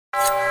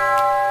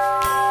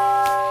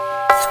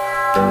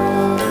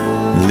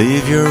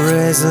Leave your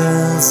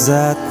razors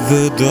at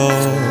the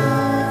door.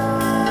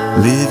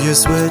 Leave your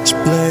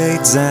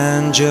switchblades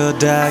and your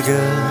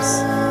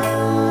daggers,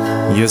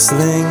 your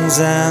slings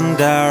and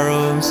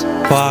arrows,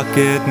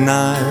 pocket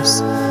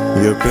knives,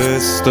 your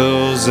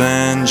pistols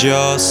and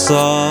your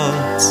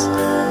swords,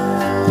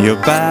 your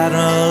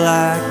battle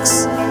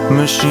axe,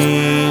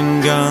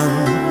 machine gun,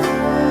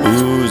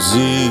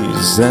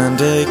 Uzis and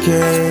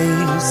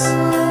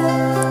AKs,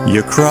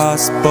 your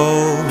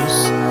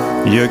crossbows,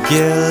 your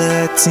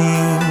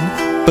guillotine,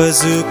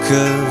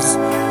 bazookas,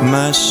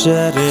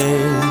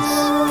 machetes,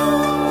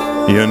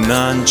 your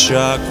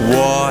nunchuck,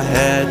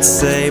 warhead,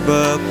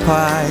 saber,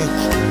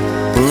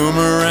 pike,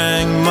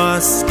 boomerang,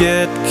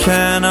 musket,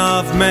 can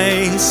of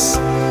mace,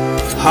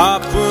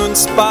 harpoon,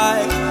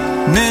 spike,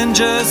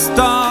 ninja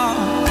star,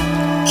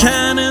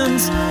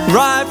 cannons,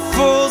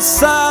 rifles,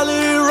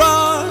 sally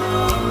rod.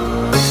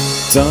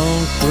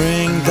 Don't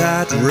bring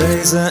that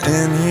razor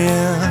in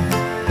here.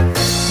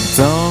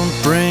 Don't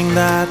bring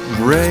that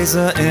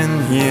razor in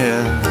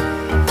here.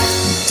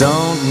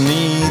 Don't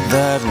need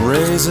that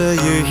razor,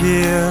 you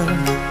hear?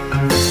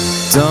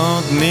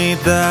 Don't need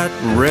that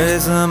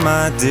razor,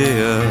 my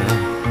dear.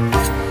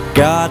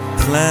 Got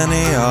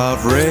plenty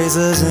of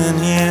razors in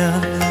here.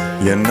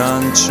 Your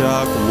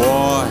nunchuck,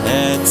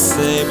 warhead,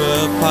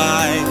 saber,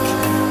 pike,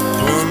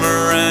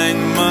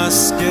 boomerang,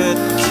 musket,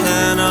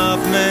 can of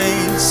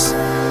mace,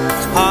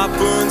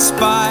 harpoon,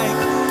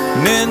 spike,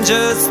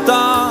 ninja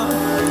star,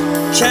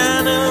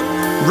 cannon,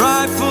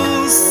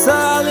 rifle,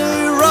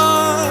 sally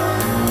rod.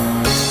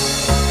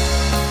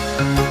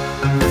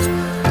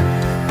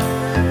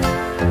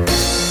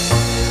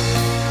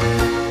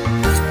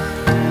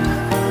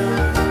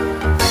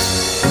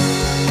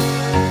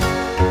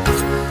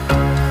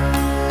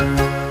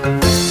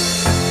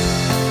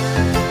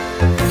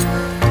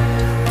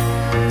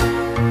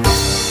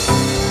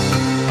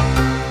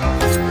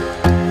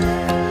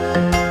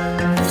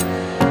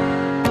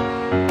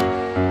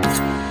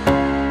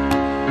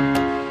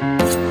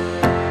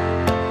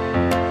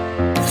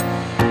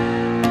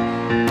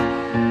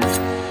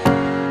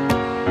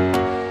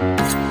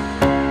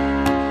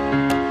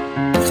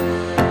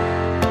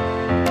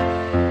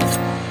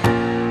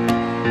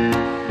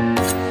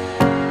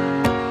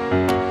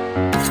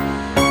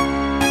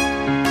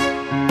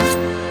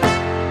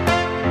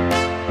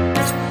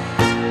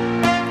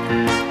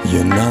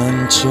 Your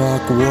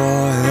nunchuck,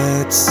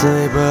 warhead,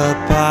 saber,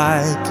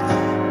 pike,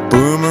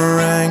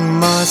 boomerang,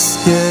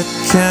 musket,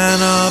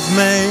 can of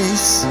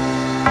mace,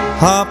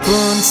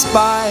 harpoon,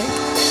 spike,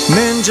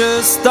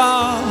 ninja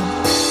star,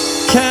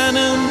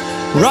 cannon,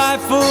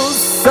 rifle,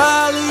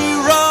 sally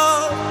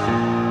rod.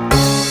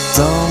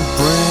 Don't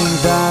bring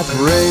that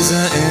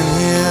razor in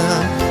here.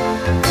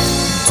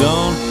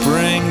 Don't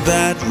bring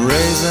that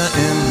razor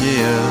in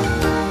here.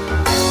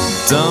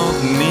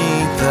 Don't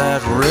need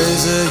that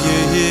razor, you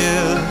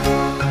hear?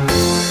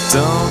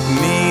 Don't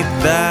need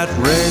that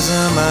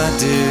razor, my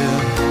dear.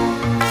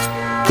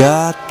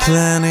 Got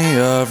plenty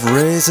of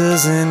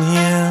razors in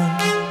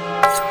here.